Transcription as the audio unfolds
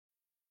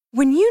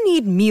When you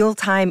need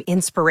mealtime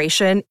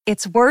inspiration,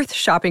 it's worth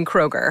shopping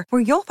Kroger,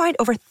 where you'll find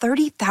over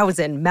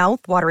 30,000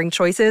 mouth-watering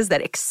choices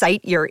that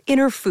excite your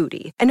inner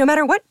foodie. And no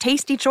matter what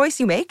tasty choice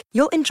you make,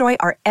 you'll enjoy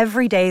our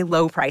everyday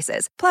low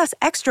prices, plus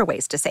extra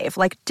ways to save,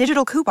 like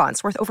digital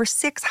coupons worth over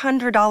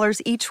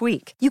 $600 each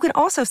week. You can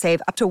also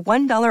save up to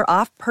 $1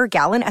 off per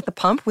gallon at the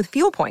pump with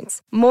fuel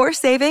points. More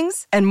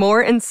savings and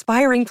more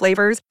inspiring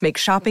flavors make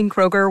shopping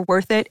Kroger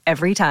worth it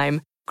every time.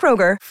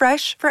 Kroger,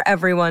 fresh for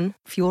everyone.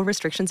 Fuel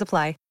restrictions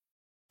apply.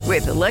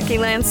 With the Lucky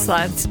Land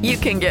Slots, you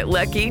can get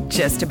lucky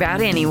just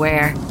about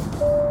anywhere.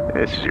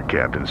 This is your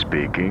captain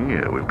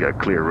speaking. We've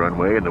got clear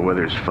runway and the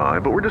weather's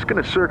fine, but we're just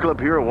going to circle up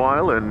here a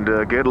while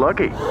and get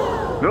lucky.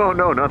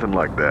 No, nothing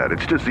like that.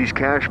 It's just these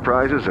cash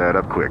prizes add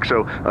up quick.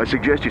 So I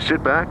suggest you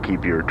sit back,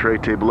 keep your tray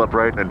table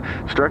upright, and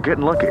start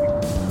getting lucky.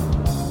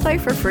 Play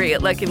for free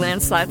at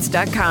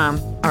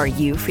LuckyLandSlots.com. Are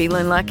you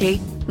feeling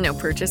lucky? No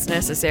purchase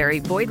necessary.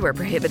 Void where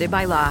prohibited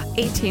by law.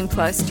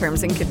 18+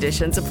 terms and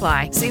conditions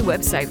apply. See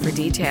website for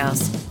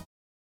details.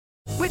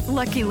 With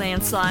Lucky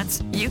Land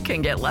Slots, you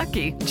can get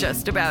lucky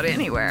just about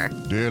anywhere.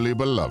 Dearly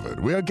beloved,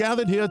 we are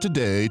gathered here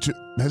today to...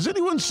 Has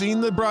anyone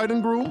seen the bride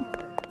and groom?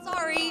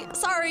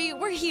 Sorry,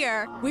 we're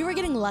here. We were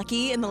getting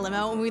lucky in the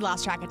limo and we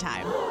lost track of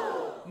time.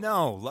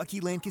 No, Lucky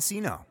Land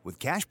Casino, with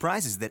cash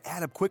prizes that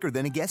add up quicker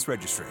than a guest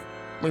registry.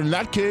 In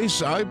that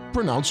case, I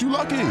pronounce you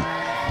lucky.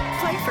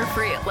 Play for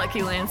free at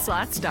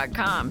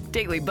LuckyLandSlots.com.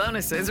 Daily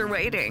bonuses are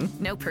waiting.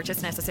 No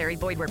purchase necessary.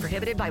 Void where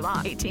prohibited by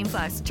law.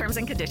 18+. Terms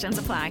and conditions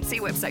apply. See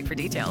website for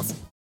details.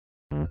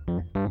 Jones.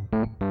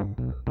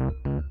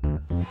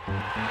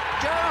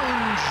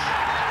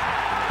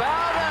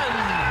 Bowden.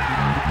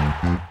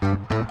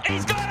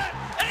 He's got it.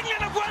 England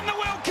have won the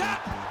World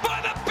Cup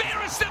by the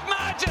barest of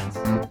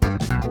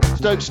margins.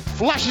 Stokes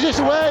flashes it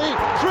away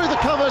through the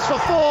covers for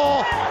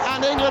 4,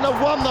 and England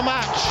have won the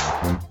match.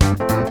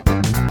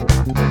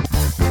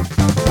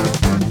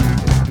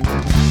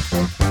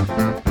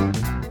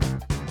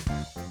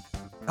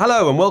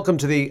 Hello and welcome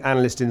to the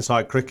Analyst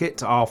Inside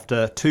Cricket.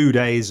 After 2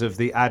 days of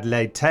the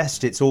Adelaide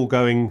Test, it's all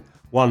going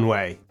one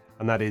way,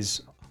 and that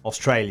is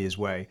Australia's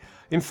way.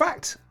 In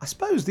fact, I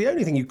suppose the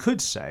only thing you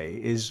could say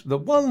is that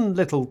one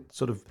little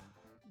sort of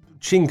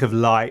chink of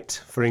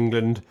light for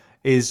England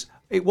is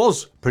it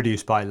was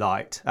produced by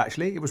light,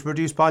 actually. It was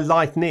produced by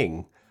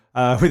lightning,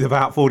 with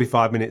about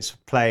 45 minutes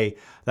of play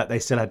that they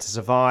still had to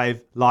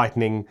survive.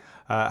 Lightning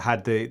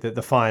had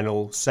the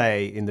final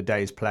say in the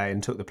day's play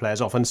and took the players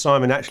off. And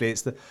Simon, actually,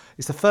 it's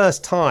the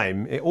first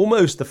time,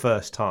 almost the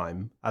first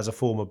time as a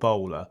former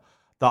bowler,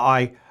 that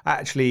I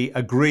actually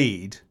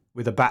agreed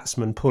with a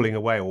batsman pulling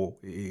away, or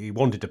he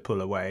wanted to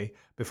pull away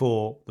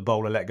before the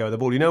bowler let go of the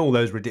ball. You know, all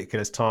those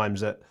ridiculous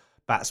times that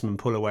batsmen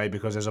pull away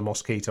because there's a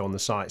mosquito on the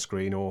sight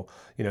screen, or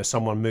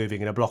someone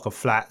moving in a block of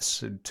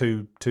flats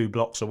two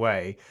blocks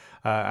away,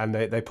 and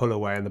they pull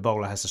away and the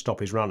bowler has to stop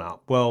his run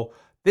up. Well,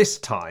 this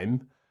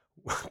time,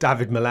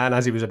 David Malan,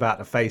 as he was about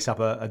to face up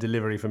a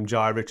delivery from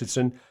Jai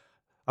Richardson,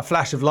 a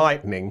flash of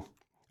lightning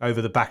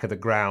over the back of the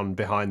ground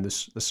behind the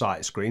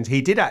sight screens.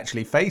 He did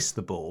actually face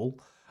the ball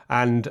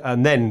and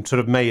then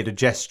sort of made a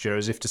gesture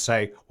as if to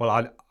say,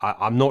 well,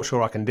 I'm not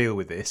sure I can deal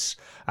with this.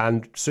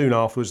 And soon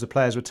afterwards, the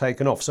players were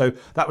taken off. So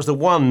that was the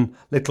one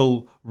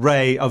little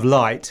ray of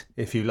light,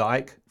 if you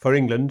like, for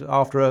England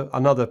after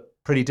another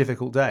pretty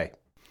difficult day.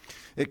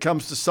 It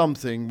comes to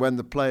something when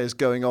the players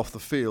going off the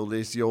field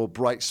is your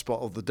bright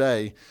spot of the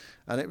day.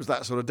 And it was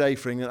that sort of day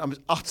for England. It was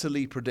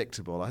utterly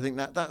predictable. I think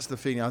that's the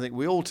feeling. I think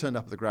we all turned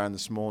up at the ground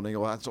this morning,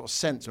 or that sort of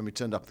sense when we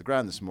turned up at the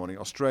ground this morning.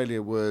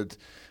 Australia would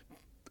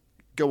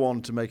go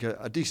on to make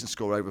a decent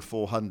score over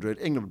 400.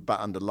 England would bat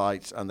under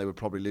lights and they would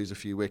probably lose a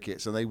few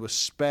wickets. And they were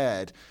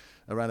spared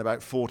around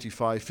about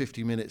 45,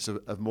 50 minutes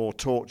of more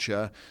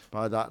torture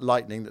by that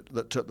lightning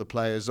that took the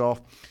players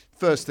off.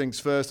 First things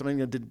first,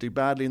 England didn't do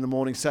badly in the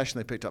morning session.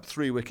 They picked up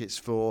 3 wickets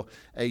for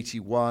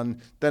 81.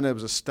 Then there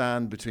was a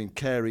stand between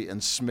Carey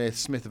and Smith.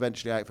 Smith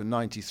eventually out for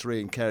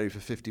 93 and Carey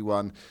for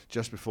 51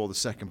 just before the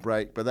second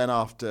break. But then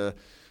after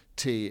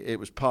tea, it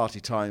was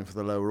party time for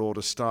the lower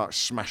order. Stark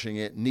smashing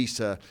it,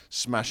 Nisa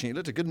smashing it.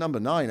 Looked a good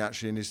number 9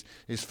 actually in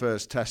his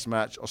first test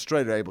match.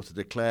 Australia able to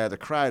declare. The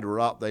crowd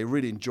were up. They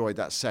really enjoyed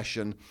that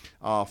session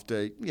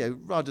after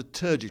rather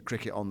turgid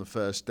cricket on the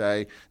first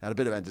day. Had a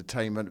bit of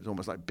entertainment. It was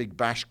almost like Big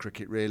Bash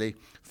cricket really.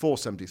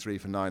 473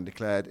 for 9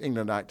 declared.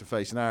 England out to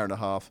face an hour and a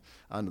half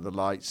under the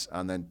lights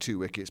and then 2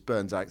 wickets.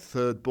 Burns out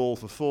third ball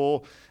for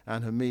 4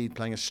 and Hamid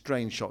playing a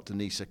strange shot to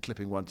Nisa,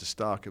 clipping one to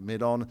Stark at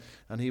mid-on,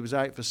 and he was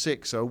out for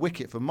 6. So a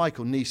wicket for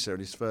Michael Nisa in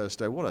his first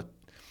day. What a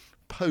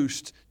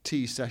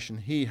post-tea session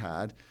he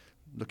had,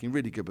 looking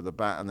really good with the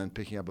bat and then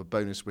picking up a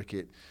bonus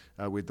wicket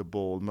with the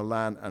ball.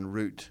 Malan and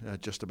Root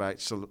just about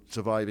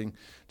surviving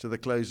to the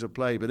close of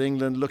play. But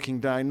England looking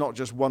down not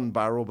just one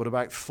barrel but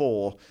about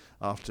 4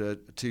 after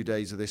 2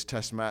 days of this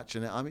test match.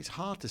 And it's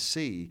hard to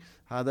see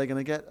how they're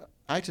going to get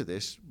out of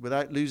this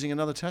without losing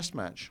another test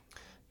match.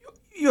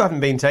 You haven't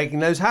been taking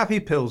those happy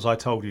pills I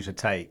told you to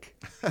take.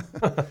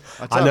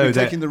 I know you're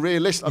taking the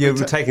realistic. You're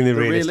taking the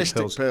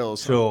realistic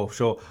pills.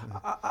 Sure.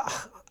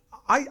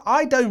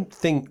 I don't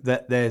think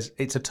that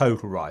it's a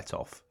total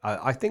write-off.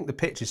 I think the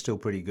pitch is still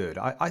pretty good.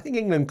 I think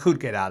England could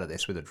get out of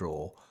this with a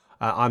draw.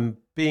 I'm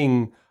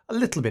being a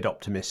little bit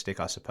optimistic,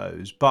 I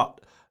suppose.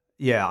 But,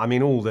 yeah, I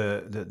mean, all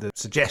the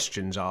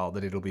suggestions are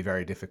that it'll be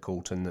very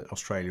difficult and that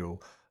Australia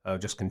will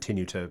just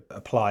continue to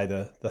apply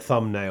the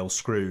thumbnail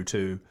screw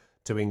to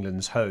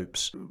England's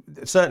hopes.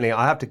 Certainly,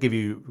 I have to give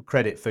you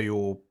credit for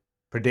your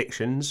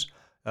predictions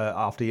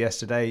after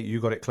yesterday.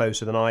 You got it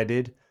closer than I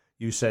did.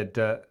 You said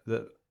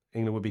that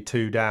England would be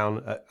 2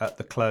 down at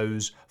the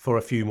close for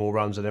a few more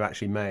runs than they've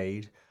actually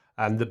made,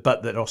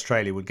 but that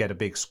Australia would get a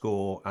big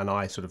score. And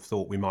I sort of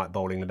thought we might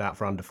bowl England out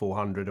for under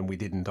 400, and we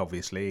didn't.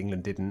 Obviously,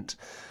 England didn't.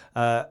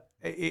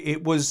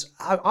 It was,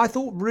 I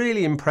thought,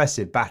 really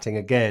impressive batting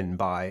again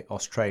by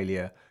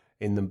Australia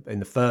in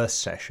the first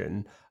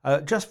session.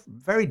 Just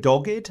very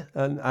dogged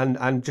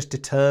and just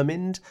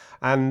determined.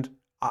 And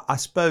I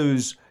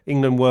suppose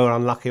England were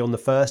unlucky on the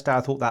first day.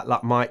 I thought that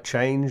luck might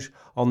change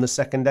on the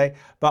second day.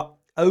 But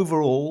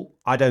overall,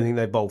 I don't think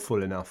they bowled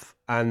full enough.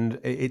 And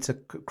it's a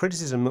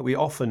criticism that we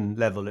often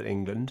level at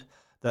England,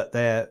 that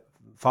their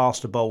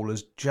faster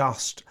bowlers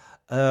just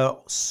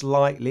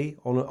slightly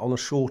on a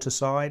shorter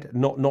side.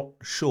 Not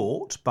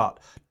short, but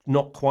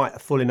not quite a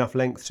full enough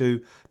length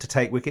to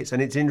take wickets.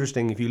 And it's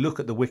interesting, if you look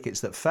at the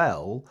wickets that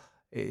fell,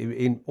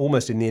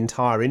 almost in the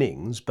entire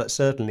innings, but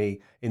certainly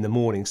in the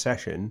morning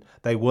session,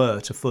 they were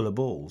to fuller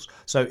balls.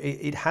 So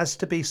it has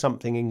to be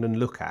something England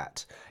look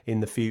at in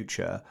the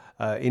future.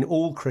 In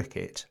all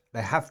cricket,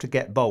 they have to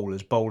get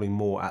bowlers bowling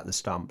more at the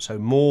stump. So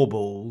more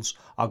balls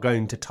are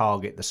going to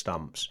target the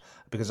stumps,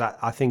 because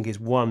I think is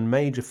one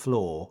major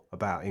flaw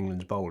about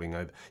England's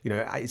bowling.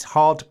 It's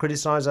hard to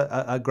criticise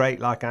a great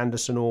like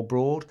Anderson or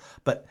Broad,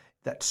 but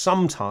that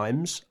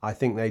sometimes I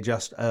think they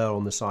just err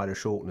on the side of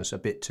shortness a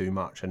bit too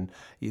much, and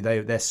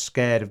they're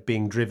scared of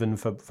being driven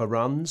for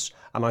runs.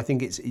 And I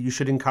think you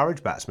should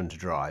encourage batsmen to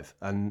drive,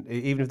 and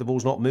even if the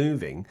ball's not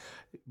moving.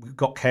 We've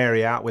got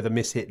Carey out with a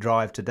mishit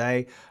drive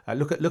today.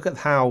 Look at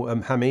how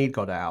Hamid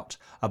got out,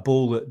 a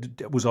ball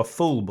that was a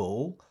full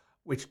ball,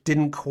 which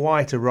didn't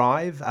quite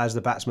arrive as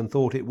the batsman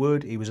thought it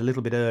would. He was a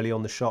little bit early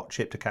on the shot,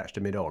 chip to catch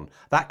to mid-on.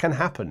 That can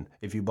happen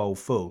if you bowl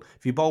full.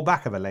 If you bowl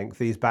back of a length,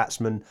 these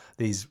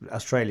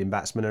Australian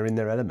batsmen are in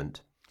their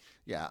element.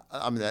 Yeah,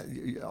 I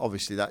mean,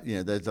 obviously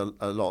there's a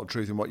lot of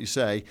truth in what you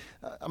say.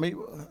 I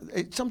mean,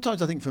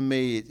 sometimes I think for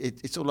me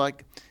it's sort of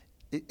like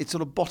it's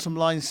sort of bottom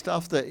line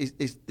stuff, that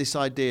is this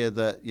idea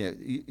that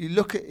you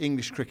look at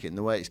English cricket and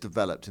the way it's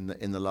developed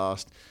in the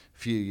last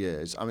few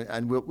years. I mean,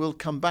 and we'll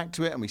come back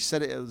to it, and we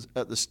said it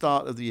at the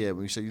start of the year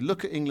when we said you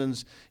look at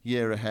England's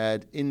year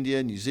ahead: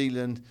 India, New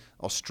Zealand,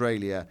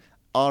 Australia.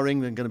 Are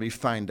England going to be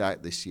found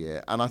out this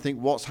year? And I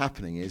think what's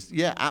happening is,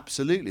 yeah,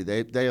 absolutely,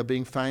 they are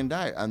being found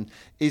out. And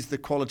is the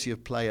quality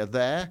of player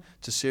there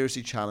to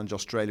seriously challenge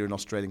Australia in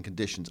Australian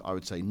conditions? I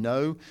would say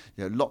no.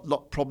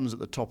 Lot problems at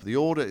the top of the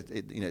order.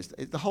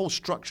 The whole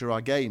structure of our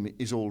game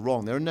is all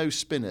wrong. There are no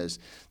spinners.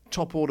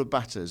 Top order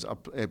batters are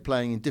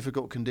playing in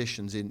difficult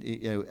conditions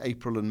in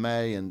April and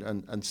May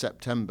and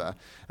September,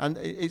 and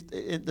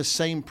the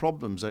same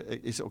problems are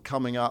sort of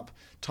coming up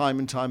time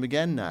and time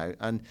again now.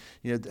 And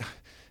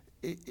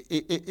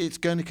it's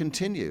going to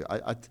continue.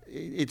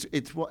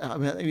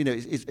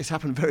 It's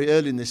happened very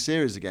early in this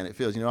series again. It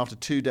feels, after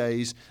 2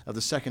 days of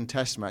the second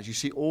Test match, you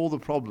see all the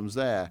problems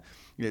there.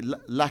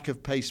 Lack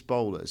of pace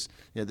bowlers.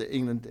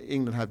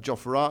 England have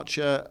Jofra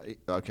Archer,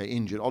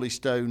 injured. Ollie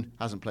Stone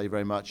hasn't played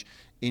very much,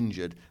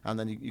 injured. And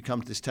then you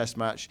come to this Test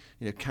match.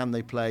 Can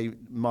they play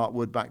Mark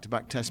Wood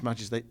back-to-back Test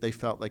matches? They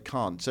felt they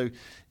can't. So,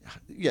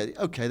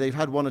 they've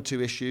had one or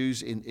two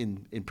issues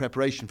in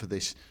preparation for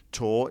this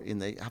tour.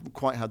 They haven't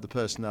quite had the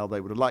personnel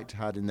they would have liked to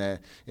have in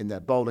their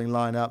bowling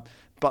lineup.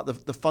 But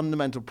the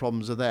fundamental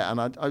problems are there.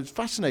 And I was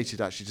fascinated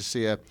actually to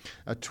see a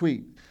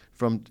tweet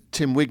from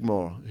Tim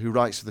Wigmore, who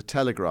writes for The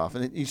Telegraph.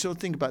 And you sort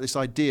of think about this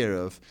idea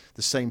of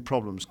the same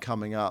problems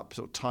coming up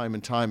sort of time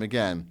and time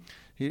again.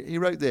 He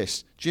wrote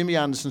this: Jimmy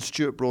Anderson,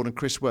 Stuart Broad and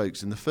Chris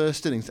Woakes in the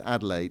first innings at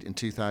Adelaide in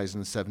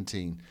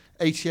 2017.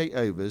 88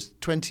 overs,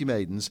 20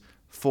 maidens,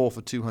 4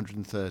 for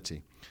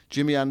 230.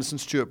 Jimmy Anderson,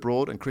 Stuart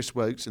Broad and Chris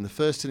Woakes in the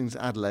first innings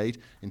at Adelaide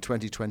in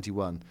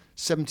 2021.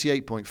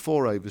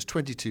 78.4 overs,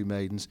 22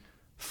 maidens,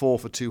 4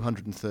 for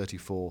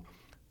 234.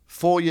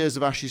 4 years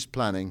of Ashes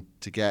planning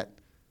to get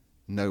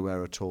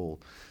nowhere at all.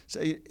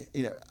 So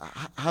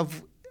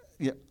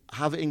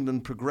have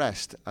England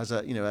progressed as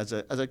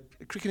a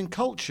cricketing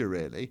culture,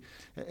 really?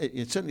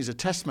 It certainly is a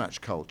Test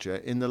match culture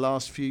in the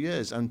last few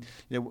years, and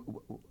there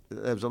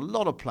was a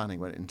lot of planning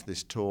went into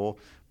this tour.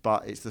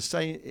 But it's the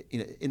same,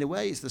 in a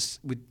way,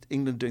 with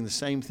England doing the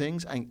same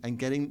things and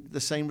getting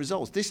the same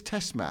results. This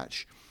Test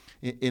match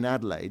in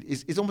Adelaide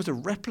is almost a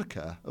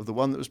replica of the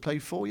one that was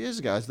played 4 years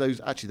ago, as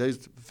those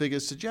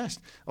figures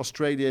suggest.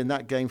 Australia in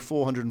that game,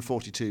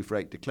 442 for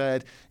 8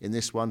 declared. In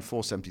this one,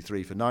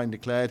 473 for 9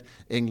 declared.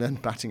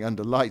 England batting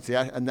under lights.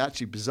 And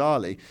actually,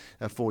 bizarrely,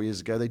 4 years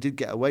ago, they did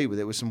get away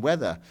with it with some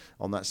weather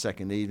on that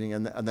second evening,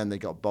 and then they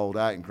got bowled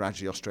out, and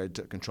gradually Australia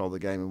took control of the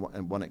game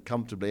and won it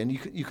comfortably. And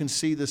you can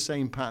see the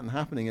same pattern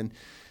happening. And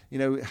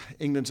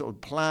England sort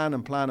of plan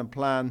and plan and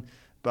plan,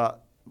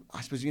 but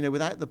I suppose,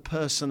 without the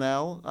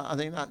personnel, I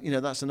think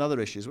that, that's another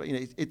issue.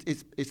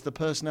 It's the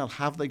personnel.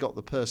 Have they got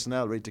the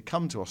personnel ready to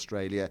come to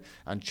Australia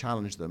and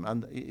challenge them?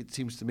 And it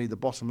seems to me the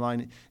bottom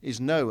line is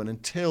no. And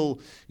until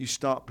you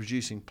start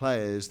producing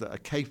players that are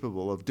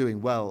capable of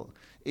doing well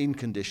in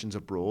conditions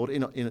abroad,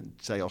 in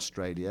say,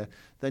 Australia,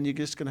 then you're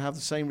just going to have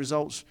the same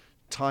results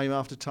time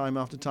after time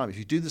after time. If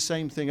you do the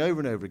same thing over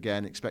and over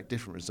again, expect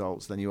different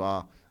results, then you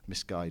are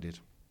misguided.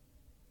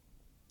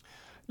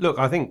 Look,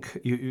 I think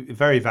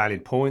very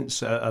valid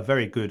points. A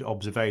very good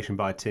observation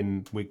by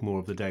Tim Wigmore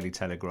of the Daily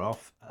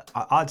Telegraph.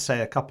 I'd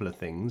say a couple of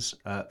things.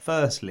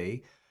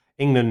 Firstly,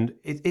 England,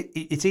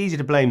 it's easy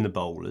to blame the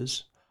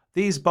bowlers.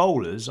 These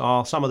bowlers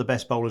are some of the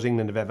best bowlers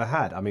England have ever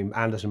had. I mean,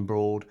 Anderson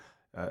Broad,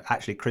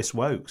 actually Chris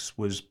Woakes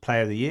was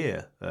Player of the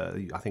Year,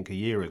 I think a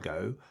year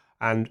ago.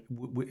 And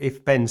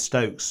if Ben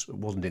Stokes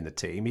wasn't in the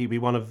team, he'd be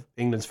one of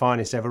England's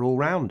finest ever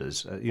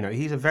all-rounders.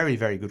 He's a very,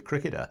 very good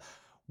cricketer.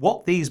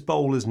 What these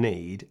bowlers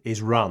need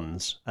is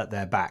runs at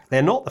their back.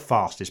 They're not the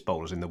fastest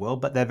bowlers in the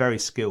world, but they're very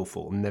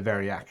skillful and they're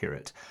very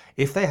accurate.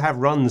 If they have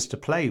runs to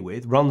play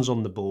with, runs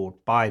on the board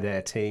by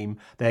their team,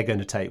 they're going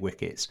to take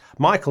wickets.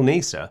 Michael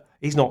Neser,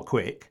 he's not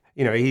quick.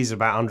 He's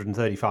about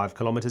 135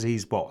 kilometres.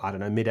 He's,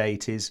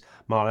 mid-80s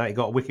mile out. He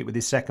got a wicket with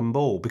his second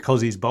ball because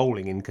he's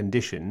bowling in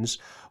conditions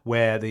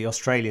where the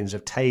Australians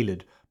have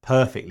tailored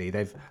perfectly.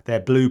 Their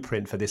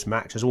blueprint for this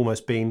match has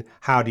almost been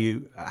how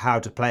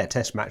to play a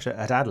test match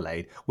at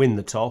Adelaide. Win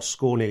the toss,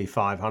 score nearly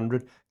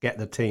 500, get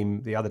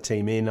the other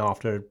team in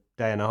after a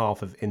day and a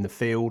half in the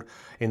field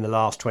in the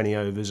last 20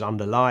 overs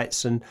under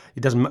lights, and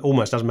it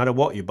almost doesn't matter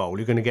what you bowl,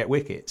 you're going to get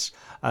wickets.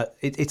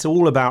 It's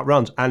all about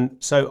runs. And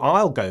so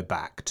I'll go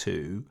back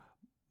to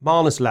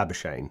Marnus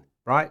Labuschagne,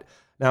 right?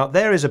 Now,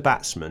 there is a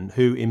batsman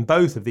who in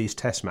both of these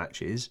test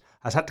matches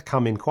has had to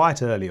come in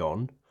quite early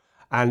on,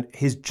 and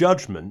his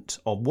judgment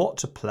of what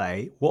to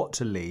play, what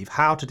to leave,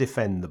 how to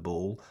defend the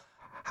ball,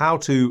 how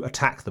to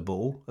attack the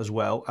ball as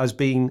well, has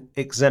been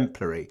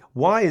exemplary.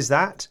 Why is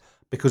that?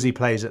 Because he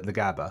plays at the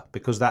Gabba,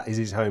 because that is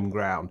his home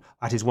ground.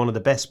 That is one of the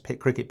best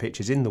cricket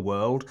pitches in the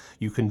world.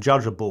 You can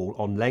judge a ball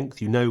on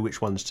length. You know which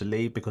ones to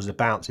leave because the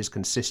bounce is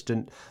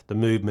consistent. The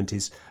movement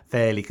is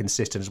fairly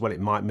consistent as well.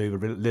 It might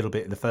move a little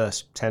bit in the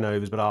first 10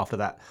 overs, but after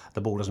that,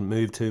 the ball doesn't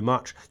move too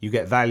much. You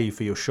get value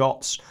for your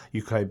shots.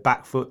 You play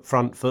back foot,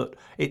 front foot.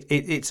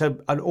 It's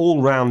an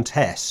all-round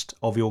test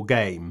of your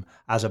game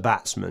as a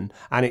batsman,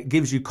 and it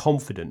gives you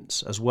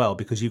confidence as well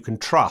because you can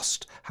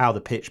trust how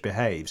the pitch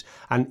behaves.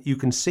 And you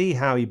can see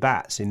how he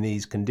bats in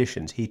these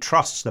conditions. He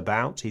trusts the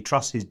bounce, he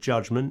trusts his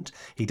judgment,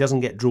 he doesn't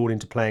get drawn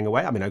into playing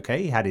away. I mean,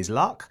 okay, he had his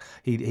luck,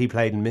 he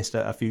played and missed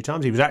a few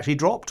times, he was actually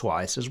dropped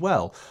twice as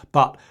well,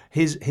 but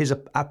his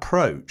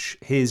approach,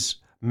 his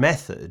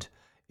method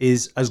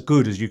is as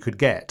good as you could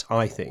get,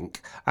 I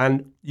think.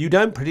 And we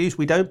don't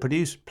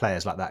produce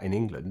players like that in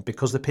England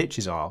because the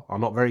pitches are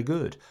not very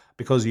good.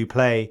 Because you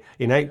play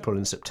in April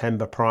and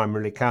September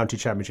primarily county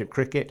championship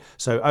cricket,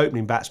 so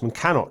opening batsmen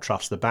cannot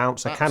trust the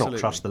bounce, they cannot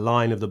trust the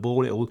line of the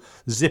ball, it will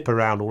zip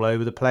around all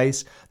over the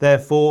place.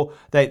 Therefore,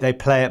 they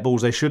play at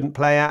balls they shouldn't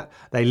play at,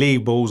 they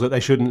leave balls that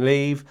they shouldn't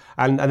leave,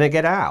 and they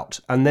get out.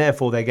 And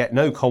therefore they get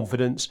no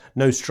confidence,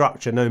 no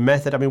structure, no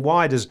method. I mean,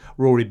 why does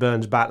Rory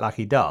Burns bat like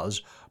he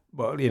does?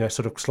 Well,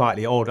 sort of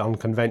slightly odd,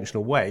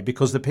 unconventional way,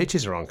 because the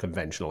pitches are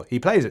unconventional. He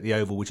plays at the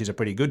Oval, which is a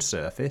pretty good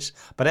surface,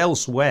 but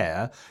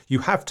elsewhere you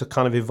have to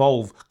kind of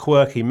evolve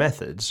quirky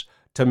methods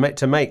to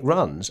make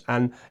runs.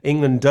 And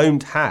England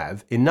don't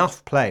have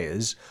enough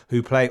players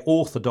who play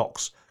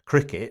orthodox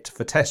cricket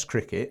for Test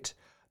cricket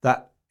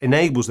that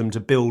enables them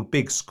to build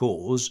big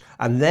scores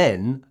and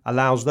then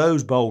allows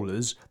those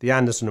bowlers, the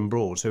Anderson and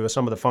Broads, who are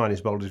some of the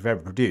finest bowlers we've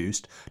ever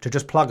produced, to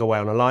just plug away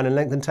on a line and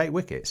length and take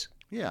wickets.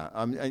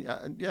 Yeah,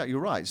 you're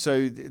right.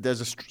 So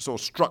there's a sort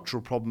of structural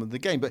problem of the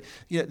game. But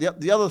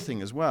the other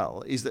thing as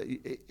well is that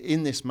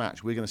in this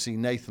match we're going to see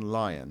Nathan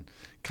Lyon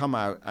come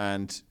out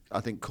and I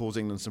think cause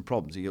England some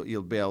problems.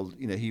 He'll be able,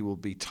 he will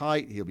be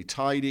tight, he'll be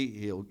tidy,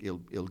 he'll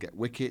get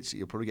wickets.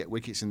 He'll probably get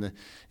wickets in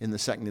the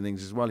second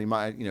innings as well. He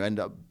might end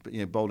up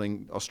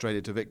bowling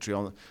Australia to victory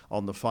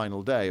on the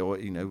final day or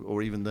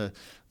even the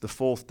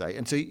fourth day.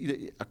 And so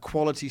a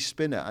quality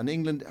spinner, and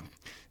England,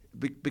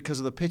 because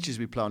of the pitches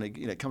we play on,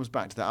 it comes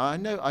back to that. I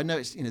know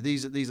it's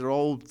these are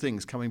old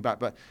things coming back,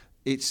 but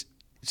it's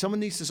someone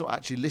needs to sort of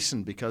actually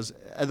listen, because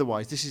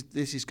otherwise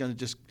this is going to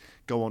just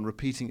go on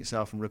repeating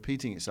itself.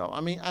 I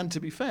mean, and to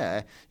be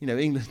fair,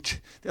 England.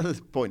 The other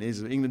point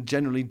is England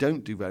generally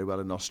don't do very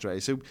well in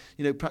Australia, so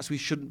perhaps we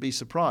shouldn't be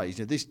surprised.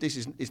 This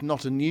is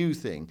not a new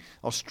thing.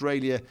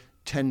 Australia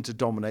tend to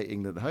dominate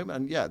England at home,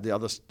 and the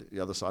other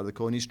side of the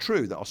coin is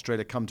true that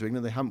Australia come to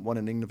England. They haven't won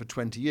in England for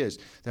 20 years.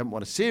 They haven't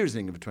won a series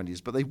in England for 20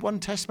 years, but they've won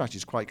Test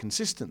matches quite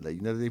consistently.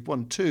 They've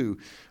won two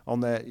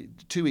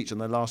each on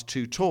their last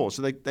two tours.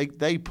 So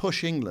they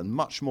push England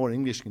much more in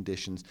English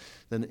conditions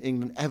than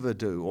England ever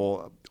do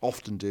or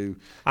often do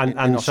in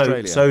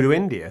Australia. So do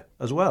India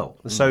as well.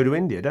 So do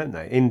India, don't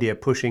they? India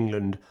push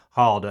England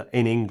harder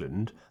in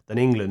England than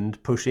England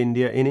push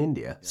India in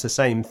India. It's the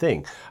same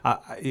thing.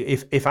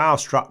 If our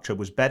structure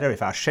was better,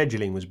 if our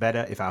scheduling was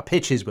better, if our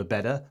pitches were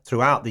better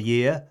throughout the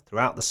year,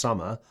 throughout the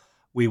summer,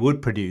 we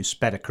would produce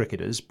better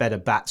cricketers, better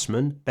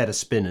batsmen, better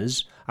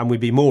spinners, and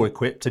we'd be more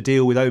equipped to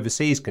deal with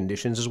overseas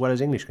conditions as well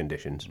as English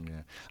conditions.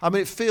 Yeah. I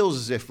mean, it feels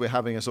as if we're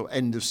having a sort of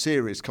end of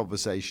series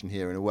conversation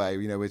here in a way.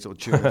 You know, we're sort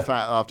of chewing the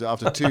fat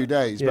after 2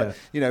 days. Yeah, but,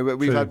 you know,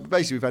 we've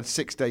had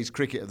 6 days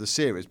cricket of the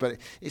series, but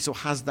it sort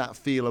of has that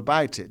feel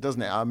about it,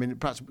 doesn't it? I mean,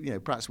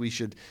 perhaps we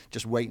should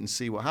just wait and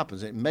see what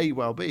happens. It may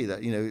well be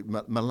that, you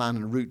know, Milan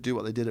and Root do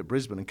what they did at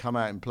Brisbane and come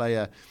out and play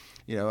a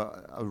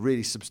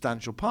really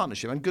substantial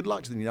partnership, and good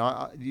luck to them. You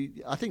know,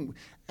 I think,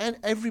 and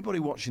everybody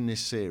watching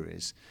this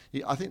series,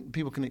 I think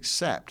people can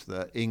accept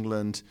that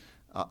England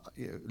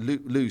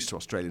lose to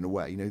Australia in a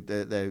way. You know,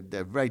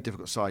 they're a very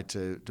difficult side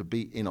to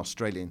beat in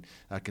Australian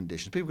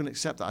conditions. People can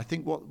accept that. I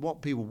think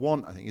what people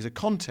want, I think, is a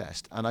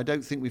contest, and I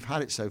don't think we've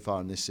had it so far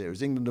in this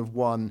series. England have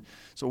won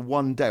sort of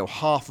 1 day or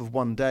half of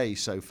 1 day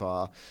so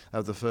far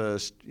of the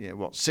first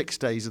 6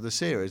 days of the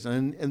series,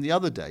 and in the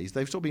other days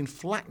they've sort of been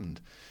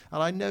flattened.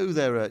 And I know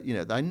there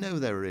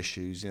are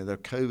issues. You know, there are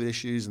COVID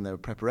issues and there are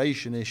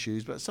preparation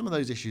issues, but some of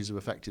those issues have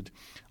affected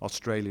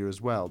Australia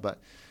as well. But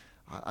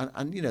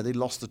and you know, they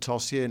lost the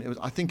toss here, and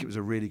I think it was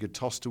a really good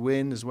toss to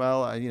win as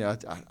well.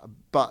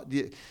 But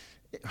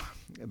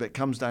it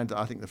comes down to,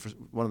 I think,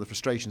 one of the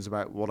frustrations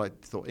about what I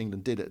thought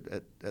England did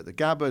at the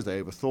Gabbers.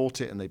 They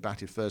overthought it and they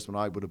batted first when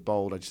I would have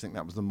bowled. I just think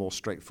that was the more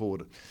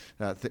straightforward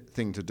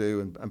thing to do,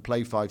 and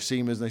play 5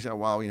 seamers. And they said,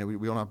 well, you know, we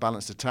want to have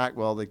balanced attack.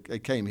 Well, they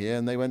came here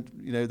and they went,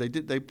 you know,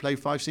 they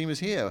played 5 seamers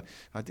here.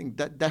 I think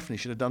that definitely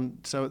should have done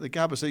so at the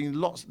Gabbers. So, you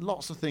know,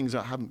 lots of things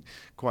that haven't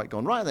quite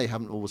gone right. They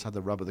haven't always had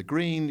the rub of the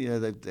green. You know,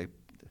 they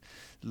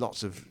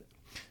lots of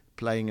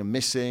playing and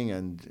missing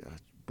and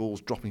balls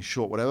dropping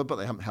short, whatever, but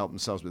they haven't helped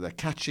themselves with their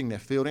catching, their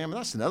fielding. I mean,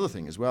 that's another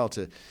thing as well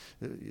to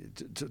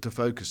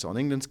focus on.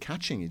 England's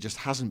catching, it just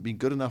hasn't been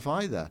good enough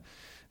either.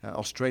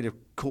 Australia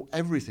caught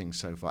everything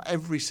so far,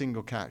 every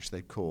single catch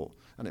they've caught,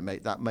 and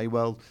that may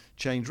well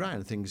change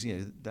round. Things,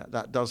 you know,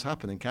 that does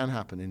happen and can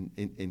happen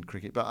in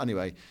cricket. But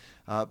anyway,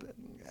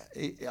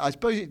 I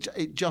suppose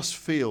it just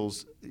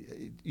feels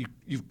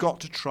you've got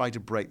to try to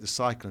break the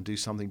cycle and do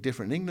something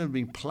different. England have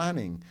been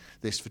planning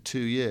this for 2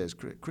 years.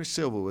 Chris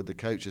Silverwood, the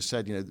coach, has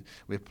said, you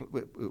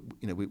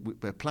know,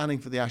 we're planning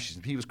for the Ashes.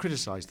 And he was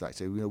criticised that.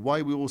 So, you know, why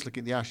are we always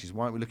looking at the Ashes?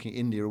 Why aren't we looking at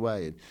India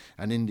away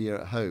and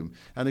India at home?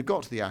 And they've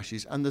got to the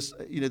Ashes, and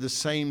the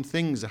same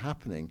things are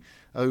happening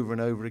over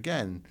and over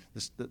again.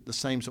 The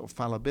same sort of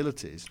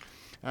fallibilities.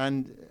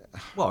 And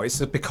well, it's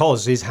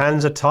because his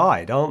hands are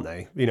tied, aren't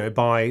they? You know,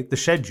 by the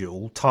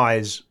schedule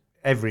ties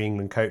every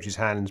England coach's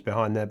hands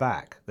behind their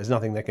back. There's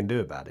nothing they can do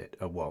about it.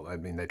 Well, I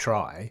mean, they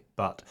try,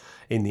 but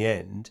in the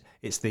end,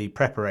 it's the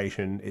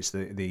preparation, it's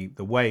the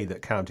way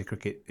that county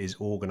cricket is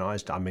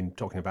organised. I mean,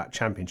 talking about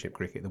championship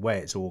cricket, the way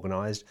it's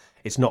organised,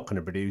 it's not going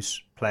to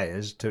produce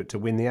players to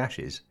win the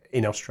Ashes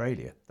in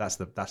Australia. That's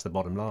the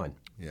bottom line.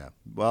 Yeah.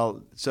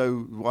 Well,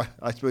 so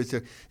I suppose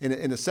in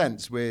a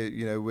sense we're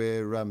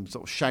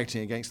sort of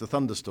shouting against the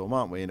thunderstorm,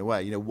 aren't we? In a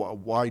way, you know,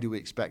 why do we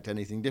expect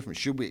anything different?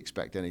 Should we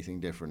expect anything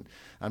different?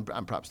 And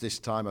perhaps this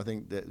time, I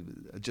think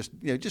that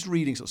just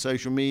reading sort of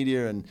social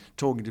media and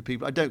talking to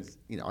people, I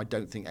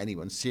don't think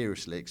anyone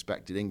seriously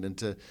expected England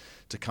to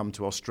come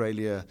to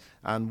Australia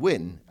and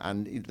win.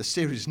 And the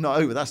series is not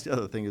over. That's the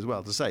other thing as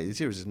well to say. The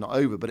series is not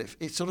over, but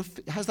it sort of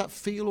has that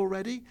feel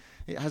already.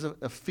 It has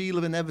a feel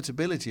of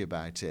inevitability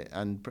about it,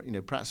 and you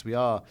know, perhaps we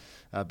are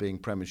being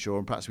premature,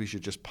 and perhaps we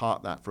should just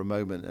park that for a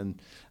moment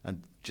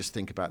and just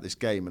think about this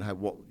game and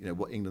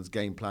what England's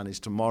game plan is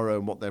tomorrow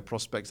and what their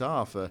prospects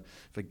are for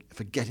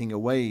getting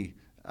away.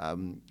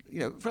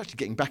 For actually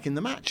getting back in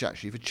the match,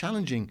 for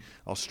challenging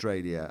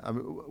Australia. I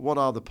mean, what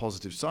are the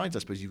positive sides? I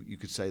suppose you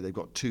could say they've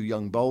got 2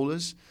 young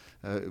bowlers,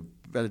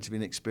 relatively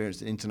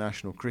inexperienced in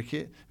international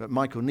cricket. But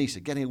Michael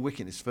Neser getting a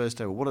wicket in his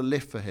first over, what a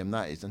lift for him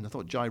that is. And I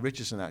thought Jai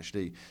Richardson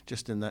actually,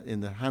 just in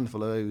the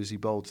handful of overs he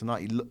bowled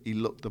tonight, he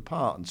looked the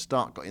part. And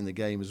Stark got in the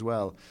game as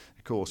well,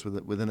 of course,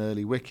 with an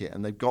early wicket.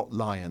 And they've got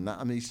Lyon.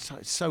 It's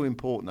so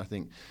important, I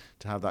think,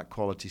 to have that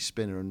quality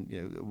spinner. And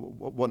you know,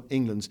 what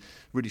England's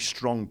really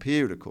strong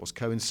period, of course,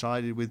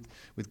 coincided with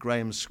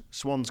Graham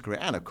Swan's career,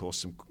 and of course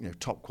some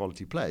top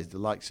quality players, the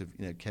likes of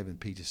Kevin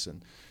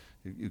Peterson,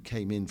 who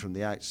came in from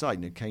the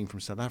outside, came from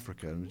South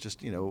Africa, and was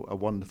just a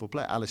wonderful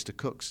player. Alistair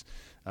Cook's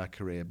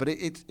career, but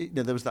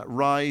there was that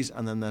rise,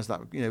 and then there's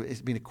that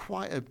it's been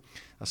quite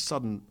a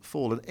sudden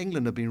fall, and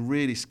England have been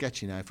really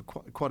sketchy now for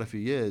quite a few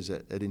years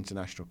at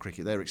international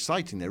cricket. They're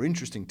exciting, they're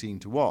interesting team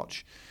to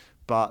watch.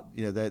 But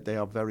they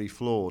are very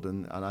flawed,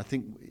 and I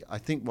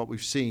think what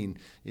we've seen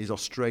is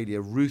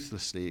Australia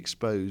ruthlessly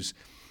expose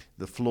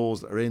the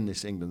flaws that are in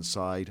this England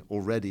side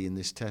already in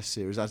this Test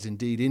series, as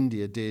indeed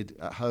India did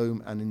at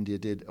home and India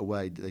did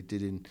away. They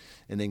did in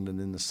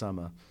England in the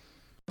summer.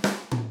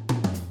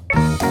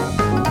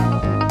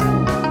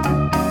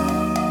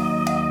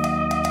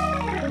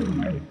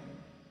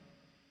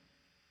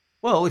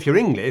 Well, if you're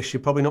English,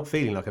 you're probably not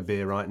feeling like a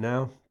beer right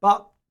now,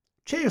 but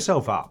Cheer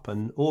yourself up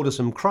and order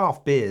some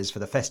craft beers for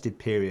the festive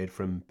period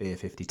from Beer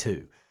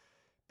 52.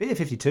 Beer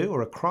 52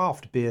 are a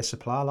craft beer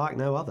supplier like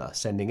no other,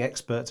 sending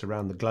experts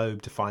around the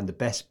globe to find the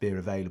best beer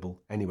available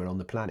anywhere on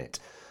the planet.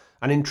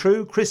 And in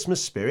true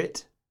Christmas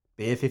spirit,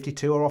 Beer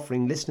 52 are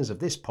offering listeners of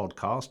this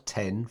podcast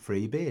 10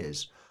 free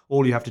beers.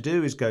 All you have to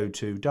do is go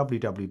to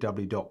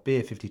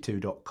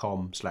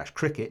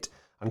www.beer52.com/cricket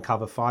and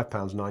cover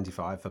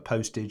 £5.95 for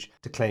postage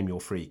to claim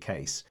your free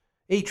case.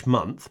 Each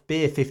month,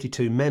 Beer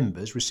 52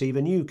 members receive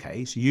a new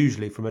case,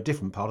 usually from a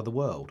different part of the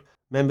world.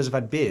 Members have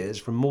had beers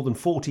from more than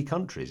 40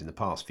 countries in the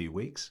past few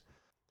weeks.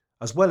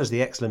 As well as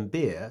the excellent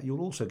beer,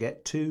 you'll also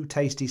get 2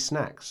 tasty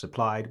snacks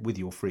supplied with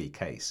your free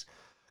case.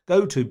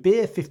 Go to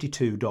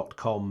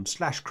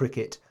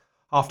beer52.com/cricket.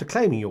 After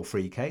claiming your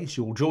free case,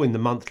 you'll join the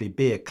monthly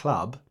beer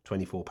club,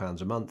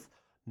 £24 a month,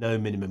 no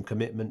minimum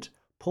commitment,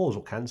 pause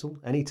or cancel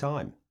any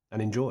time,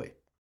 and enjoy.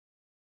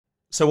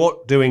 So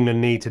what do England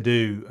need to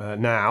do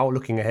now,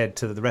 looking ahead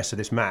to the rest of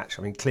this match?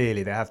 I mean,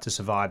 clearly they have to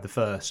survive the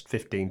first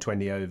 15,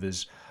 20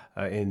 overs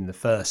in the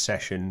first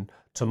session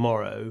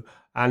tomorrow.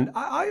 And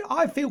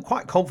I feel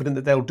quite confident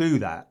that they'll do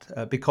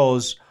that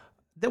because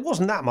there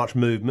wasn't that much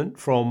movement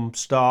from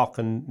Stark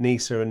and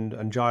Nisa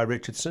and Jai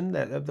Richardson.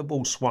 The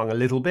ball swung a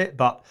little bit,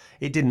 but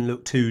it didn't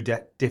look too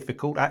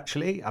difficult,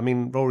 actually. I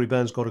mean, Rory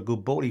Burns got a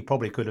good ball. He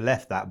probably could have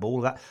left that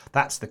ball.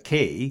 That's the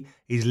key,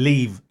 is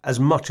leave as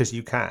much as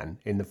you can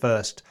in the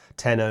first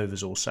 10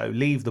 overs or so.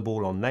 Leave the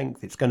ball on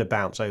length. It's going to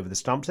bounce over the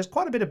stumps. There's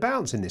quite a bit of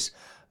bounce in this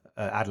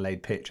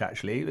Adelaide pitch,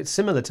 actually. It's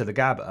similar to the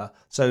Gabba,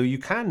 so you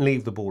can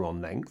leave the ball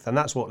on length, and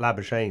that's what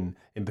Labuschagne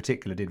in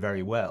particular did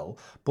very well.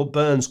 But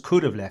Burns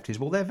could have left his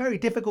ball. They're very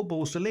difficult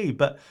balls to leave,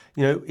 but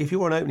if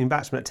you're an opening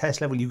batsman at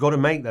Test level, you've got to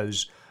make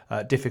those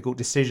difficult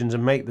decisions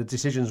and make the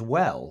decisions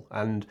well,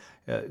 and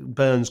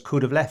Burns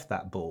could have left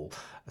that ball.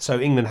 So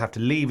England have to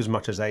leave as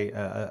much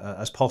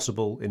as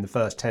possible in the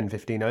first 10,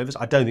 15 overs.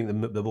 I don't think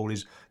the ball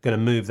is going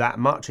to move that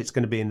much. It's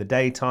going to be in the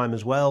daytime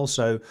as well,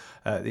 so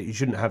you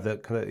shouldn't have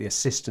the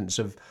assistance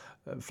of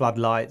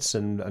floodlights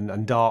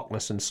and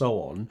darkness and so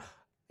on.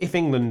 If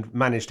England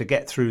managed to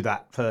get through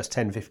that first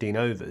 10, 15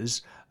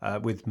 overs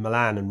with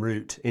Milan and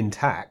Root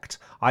intact,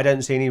 I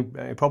don't see any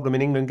problem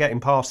in England getting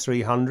past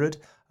 300.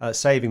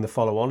 Saving the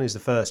follow-on is the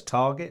first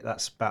target.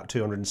 That's about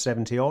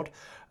 270 odd.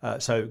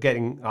 So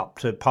getting up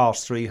to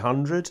past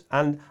 300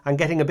 and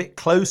getting a bit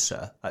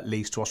closer at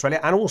least to Australia,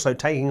 and also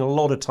taking a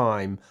lot of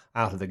time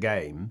out of the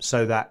game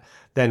so that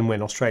then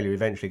when Australia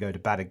eventually go to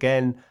bat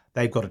again,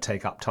 they've got to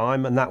take up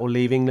time, and that will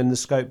leave England the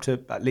scope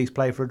to at least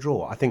play for a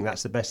draw. I think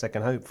that's the best they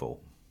can hope for.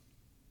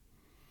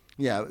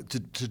 Yeah, to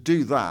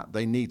do that,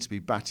 they need to be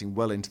batting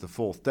well into the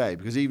fourth day,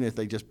 because even if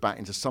they just bat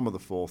into some of the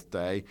fourth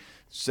day,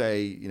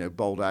 say,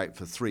 bowled out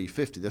for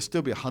 350, there'll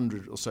still be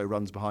 100 or so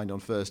runs behind on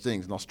first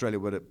innings, and Australia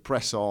would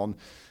press on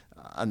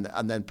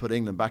and then put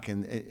England back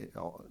in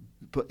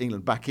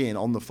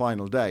on the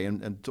final day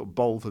and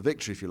bowl for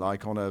victory, if you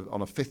like,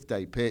 on a fifth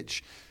day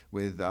pitch.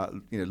 With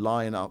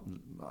Lyon up,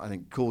 I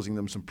think causing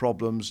them some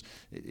problems.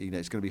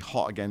 It's going to be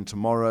hot again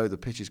tomorrow. The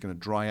pitch is going to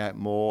dry out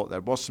more.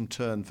 There was some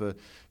turn for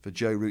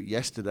Joe Root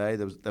yesterday.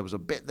 There was a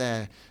bit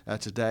there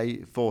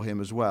today for him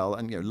as well.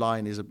 And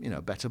Lyon is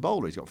a better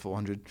bowler. He's got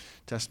 400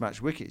 Test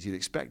match wickets. You'd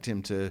expect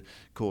him to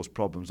cause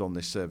problems on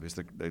this surface.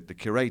 The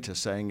curator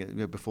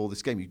saying before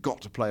this game, you've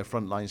got to play a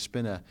frontline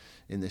spinner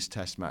in this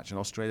Test match, and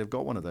Australia have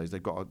got one of those.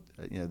 They've got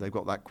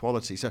that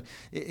quality. So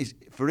it is,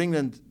 for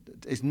England,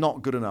 it's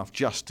not good enough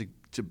just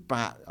to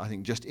bat, I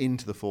think, just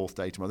into the fourth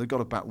day tomorrow. They've got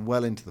to bat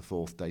well into the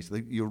fourth day. So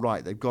you're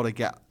right, they've got to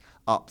get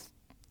up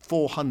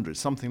 400,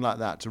 something like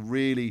that, to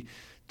really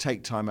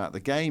take time out of the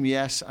game,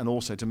 yes, and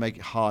also to make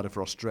it harder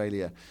for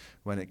Australia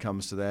when it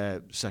comes to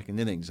their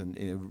second innings and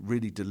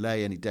really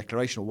delay any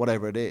declaration or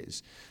whatever it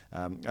is.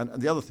 And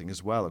the other thing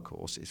as well, of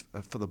course, is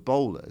for the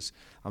bowlers.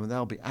 I mean,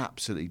 they'll be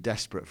absolutely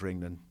desperate for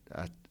England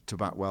to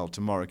bat well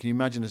tomorrow. Can you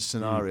imagine a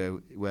scenario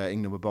where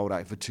England were bowled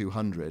out for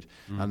 200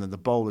 and then the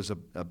bowlers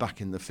are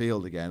back in the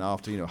field again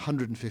after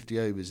 150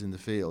 overs in the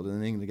field, and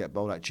then England get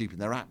bowled out cheap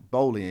and they're at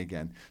bowling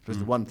again? Because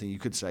the one thing you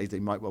could say is they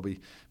might well be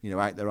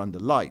out there under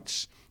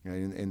lights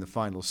in the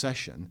final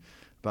session,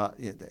 but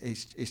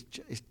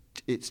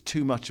it's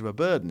too much of a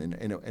burden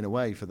in a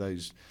way for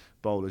those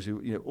bowlers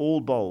who all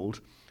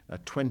bowled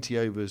 20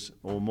 overs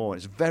or more.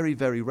 It's very,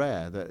 very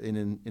rare that in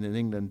an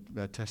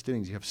England Test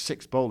innings you have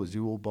 6 bowlers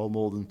who all bowl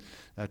more than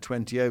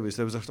 20 overs.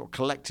 There was a sort of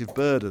collective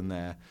burden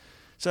there.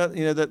 So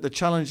the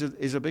challenge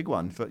is a big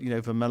one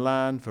for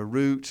Milan, for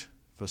Root,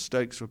 for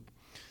Stokes, for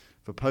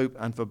Pope,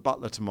 and for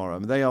Butler tomorrow. I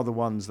mean, they are the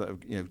ones that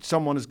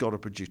someone has got to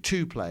produce.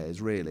 2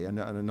 players really, and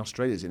in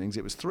Australia's innings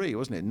it was 3,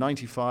 wasn't it?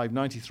 95,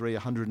 93,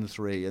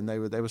 103, and they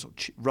were sort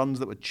of runs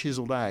that were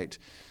chiselled out.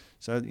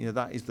 So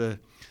that is the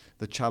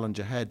challenge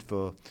ahead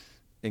for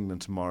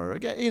England tomorrow.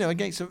 Again,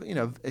 against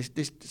it's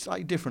this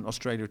slightly different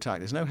Australia attack.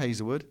 There's no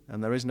Hazelwood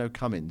and there is no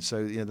Cummins.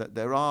 So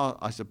there are,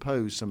 I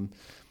suppose,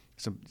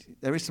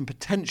 there is some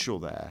potential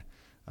there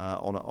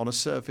on a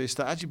surface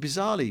that actually,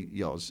 bizarrely,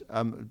 Yoz,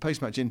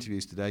 post-match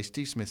interviews today,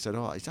 Steve Smith said,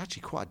 it's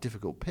actually quite a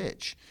difficult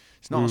pitch.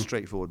 It's not a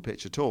straightforward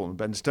pitch at all. And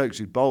Ben Stokes,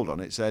 who bowled on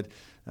it, said,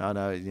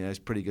 no, it's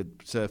a pretty good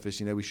surface.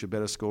 We should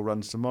better score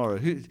runs tomorrow.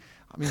 Who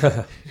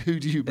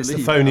do you believe? It's the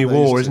phony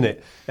war, isn't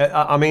it?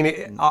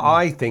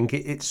 I think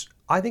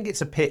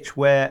it's a pitch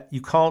where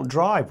you can't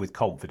drive with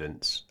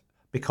confidence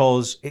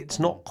because it's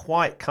not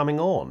quite coming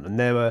on. And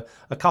there were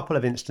a couple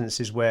of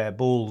instances where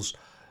balls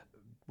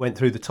went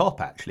through the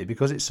top, actually,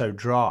 because it's so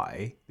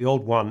dry. The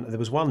old one, there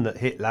was one that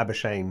hit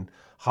Labuschagne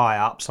high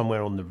up,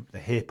 somewhere on the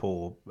hip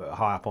or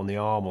high up on the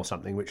arm or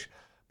something, which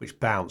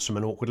bounced from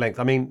an awkward length.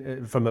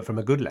 From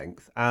a good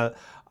length. I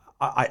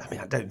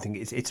don't think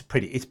it's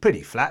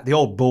pretty flat. The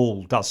old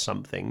ball does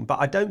something, but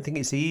I don't think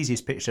it's the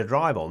easiest pitch to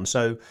drive on.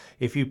 So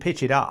if you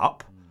pitch it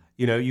up,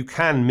 you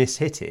can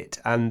miss-hit it.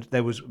 And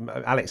there was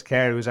Alex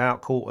Carey was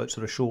out, caught at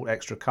sort of short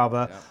extra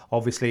cover. Yeah.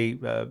 Obviously,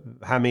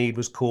 Hamid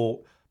was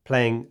caught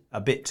playing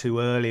a bit too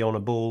early on a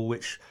ball,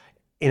 which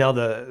in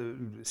other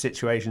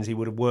situations he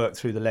would have worked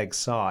through the leg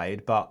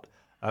side, but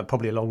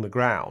probably along the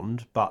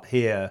ground. But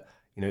here,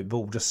 the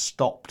ball just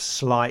stopped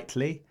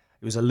slightly.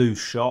 It was a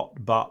loose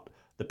shot, but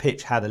the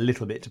pitch had a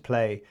little bit to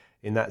play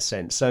in that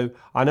sense. So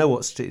I know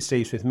what Steve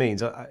Smith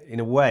means. In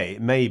a way,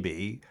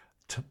 maybe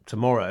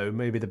tomorrow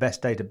may be the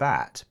best day to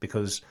bat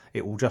because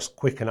it will just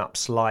quicken up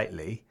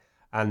slightly.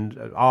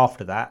 And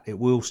after that, it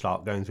will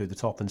start going through the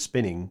top and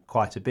spinning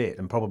quite a bit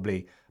and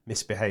probably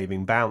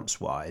misbehaving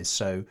bounce-wise.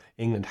 So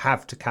England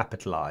have to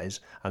capitalise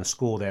and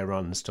score their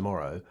runs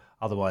tomorrow.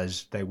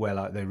 Otherwise, they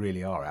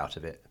really are out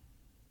of it.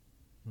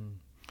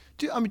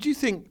 Do you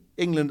think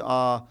England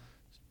are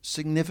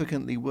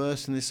significantly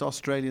worse than this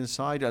Australian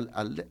side?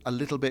 A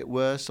little bit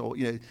worse, or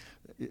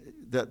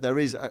that there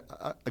is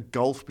a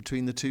gulf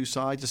between the two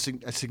sides,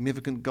 a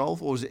significant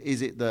gulf, or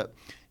is it that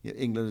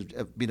England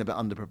have been a bit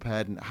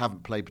underprepared and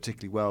haven't played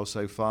particularly well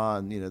so far,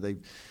 and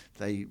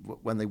they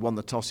when they won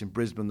the toss in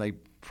Brisbane, they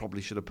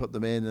probably should have put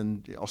them in,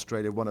 and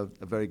Australia won a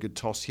very good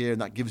toss here,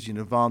 and that gives you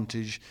an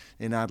advantage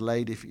in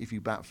Adelaide if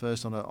you bat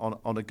first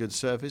on a good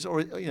surface,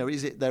 or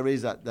is it there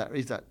is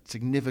that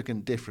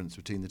significant difference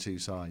between the two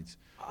sides?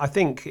 I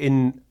think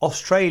in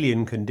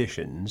Australian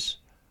conditions,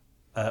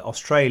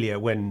 Australia,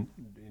 when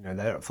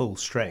they're at full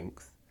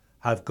strength,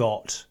 have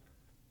got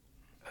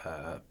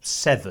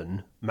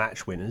 7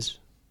 match winners,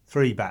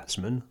 3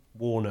 batsmen,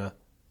 Warner,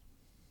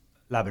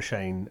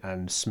 Labuschagne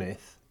and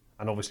Smith,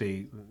 and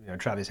obviously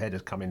Travis Head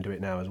has come into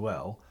it now as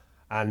well,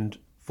 and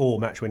 4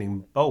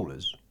 match-winning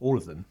bowlers, all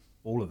of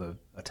the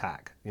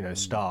attack,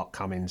 Stark,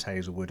 Cummins,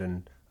 Hazelwood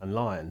and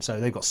Lyon. So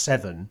they've got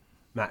 7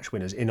 match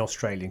winners in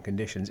Australian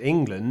conditions.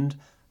 England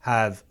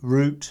have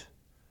Root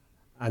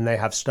and they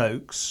have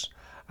Stokes,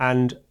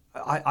 and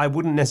I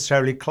wouldn't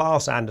necessarily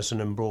class Anderson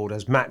and Broad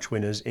as match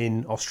winners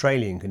in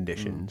Australian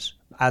conditions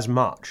as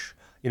much.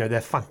 They're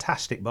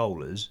fantastic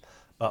bowlers,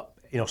 but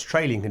in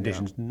Australian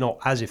conditions, not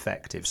as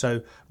effective.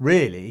 So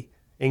really,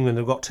 England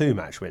have got 2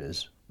 match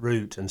winners,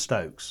 Root and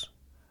Stokes,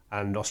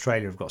 and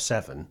Australia have got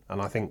 7.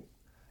 And I think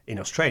in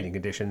Australian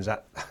conditions,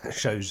 that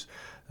shows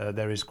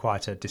there is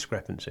quite a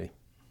discrepancy.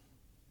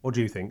 What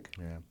do you think?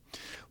 I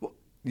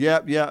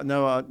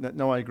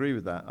agree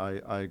with that.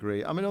 I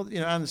agree.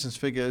 Anderson's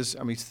figures.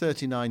 He's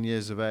 39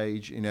 years of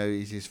age.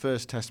 He's his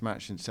first Test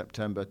match in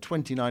September.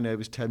 29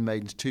 overs, 10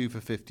 maidens, 2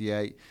 for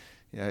 58.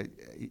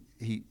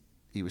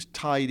 He was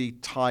tidy,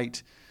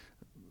 tight,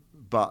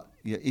 but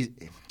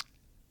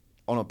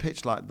on a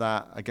pitch like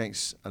that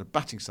against a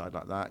batting side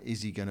like that,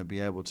 is he going to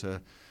be able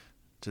to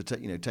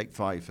take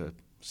 5 for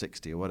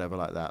 60 or whatever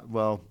like that?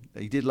 Well,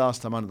 he did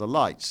last time under the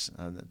lights.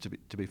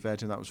 To be fair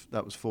to him,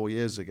 that was 4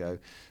 years ago.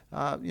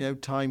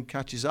 Time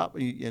catches up,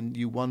 and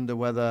you wonder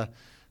whether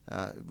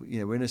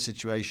we're in a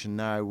situation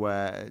now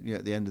where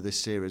at the end of this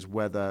series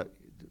whether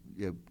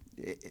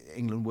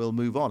England will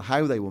move on,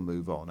 how they will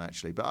move on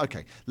actually. But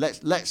okay,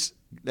 let's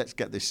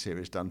get this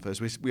series done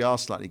first. We are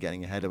slightly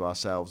getting ahead of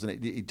ourselves,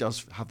 and it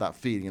does have that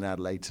feeling in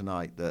Adelaide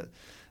tonight that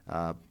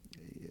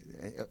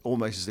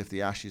almost as if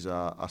the Ashes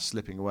are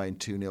slipping away and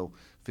 2-0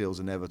 feels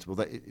inevitable.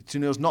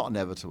 2-0 is not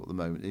inevitable at the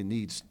moment. It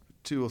needs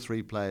 2 or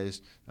 3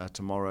 players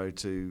tomorrow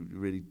to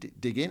really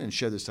dig in and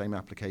show the same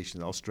application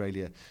that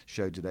Australia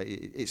showed today.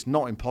 It's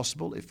not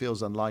impossible. It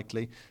feels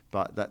unlikely,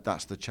 but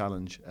that's the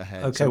challenge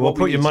ahead. Okay, so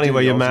put your money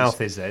where your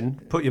mouth is then.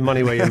 Put your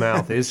money where your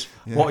mouth is.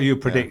 What are your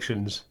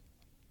predictions?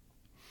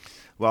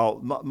 Well,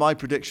 my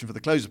prediction for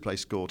the close of play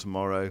score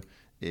tomorrow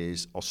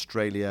is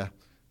Australia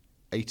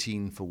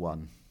 18 for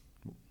 1.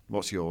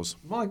 What's yours?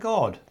 My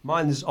God,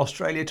 mine's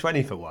Australia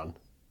 20 for 1.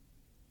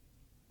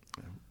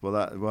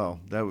 There we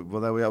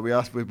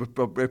are.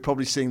 We're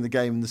probably seeing the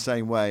game in the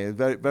same way.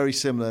 Very, very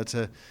similar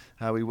to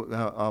how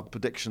our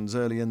predictions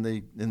early in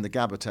the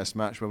Gabba Test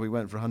match, where we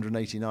went for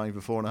 189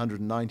 for 4 and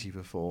 190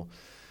 for 4.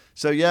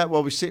 So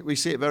we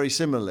see it very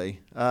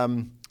similarly.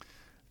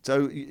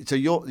 So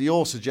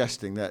you're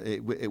suggesting that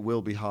it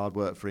will be hard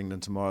work for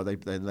England tomorrow.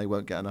 They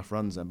won't get enough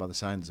runs then, by the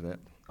sounds of it.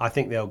 I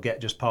think they'll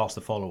get just past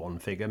the follow-on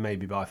figure,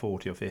 maybe by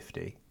 40 or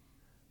 50.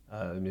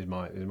 Is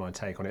my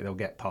take on it. They'll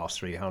get past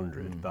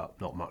 300, but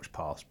not much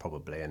past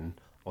probably. And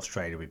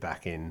Australia will be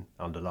back in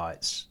under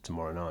lights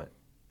tomorrow night.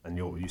 And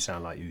you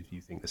sound like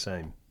you think the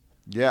same.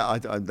 Yeah,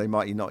 they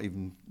might not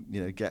even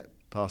get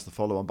past the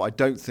follow-on, but I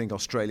don't think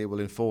Australia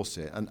will enforce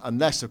it, and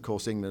unless, of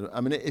course, England.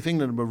 I mean, if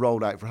England were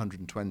rolled out for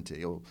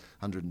 120 or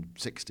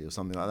 160 or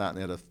something like that, and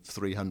they had a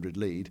 300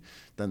 lead,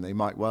 then they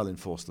might well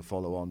enforce the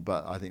follow-on.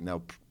 But I think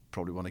they'll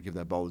probably want to give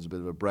their bowlers a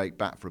bit of a break,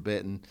 bat for a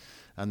bit,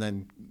 and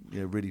then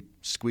really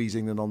squeeze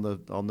England on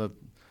the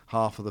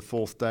half of the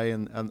fourth day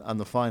and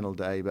the final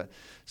day. But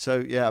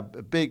so yeah,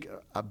 a big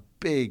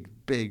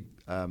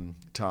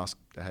task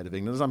ahead of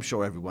England, as I'm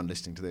sure everyone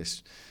listening to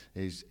this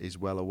is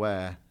well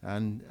aware.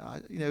 And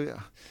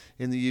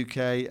in the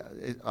UK,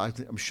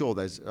 I'm sure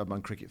there's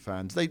among cricket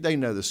fans, they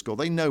know the score,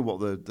 they know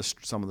what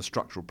some of the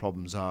structural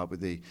problems are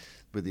with the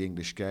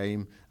English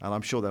game, and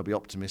I'm sure there'll be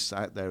optimists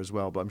out there as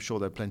well. But I'm sure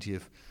there are plenty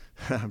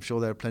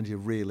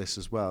of realists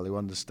as well who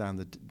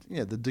understand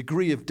the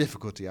degree of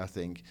difficulty, I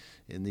think,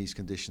 in these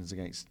conditions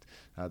against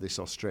this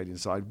Australian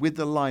side, with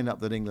the lineup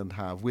that England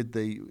have, with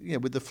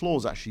the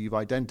flaws actually you've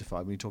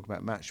identified when you talk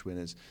about match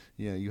winners.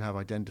 You have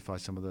identified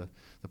some of the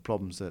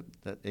problems that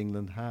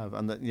England have,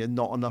 and that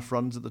not enough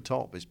runs at the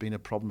top. It's been a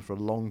problem for a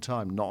long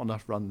time. Not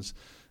enough runs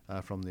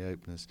from the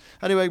openers.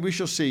 Anyway, we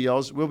shall see,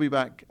 Oz. We'll be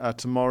back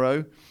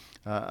tomorrow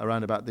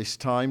around about this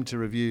time to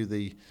review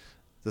the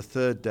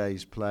third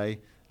day's play.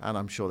 And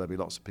I'm sure there'll be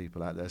lots of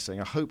people out there saying,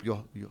 I hope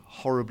you're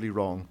horribly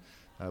wrong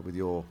with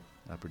your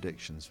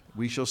predictions.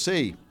 We shall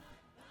see.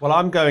 Well,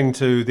 I'm going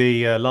to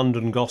the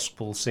London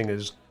Gospel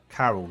Singers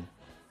Carol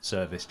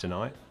service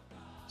tonight.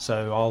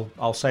 So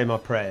I'll say my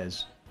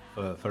prayers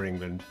for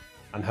England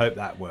and hope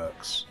that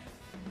works.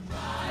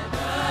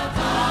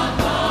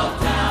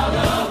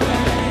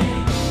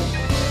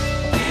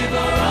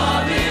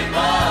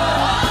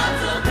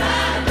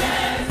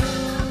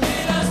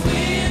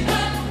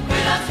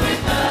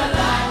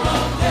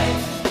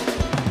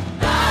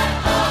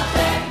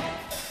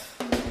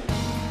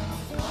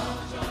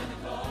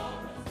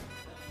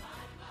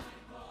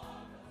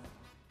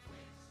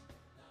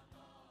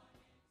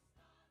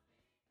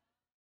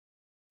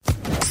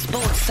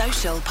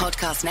 Social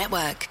Podcast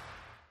Network.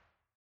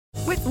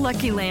 With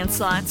Lucky Land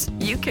Slots,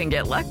 you can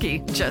get lucky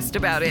just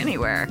about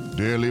anywhere.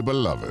 Dearly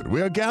beloved,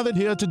 we are gathered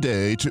here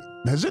today to...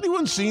 Has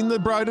anyone seen the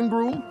bride and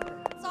groom?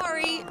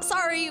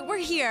 Sorry, we're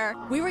here.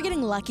 We were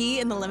getting lucky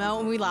in the limo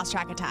and we lost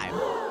track of time.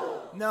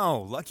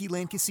 No, Lucky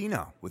Land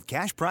Casino, with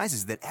cash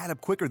prizes that add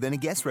up quicker than a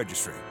guest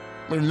registry.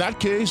 In that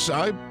case,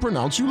 I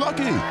pronounce you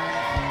lucky.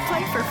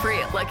 Play for free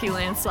at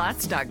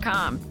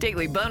LuckyLandSlots.com.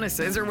 Daily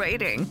bonuses are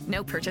waiting.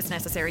 No purchase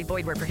necessary.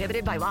 Void where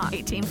prohibited by law.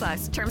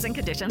 18+. Terms and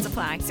conditions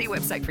apply. See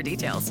website for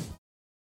details.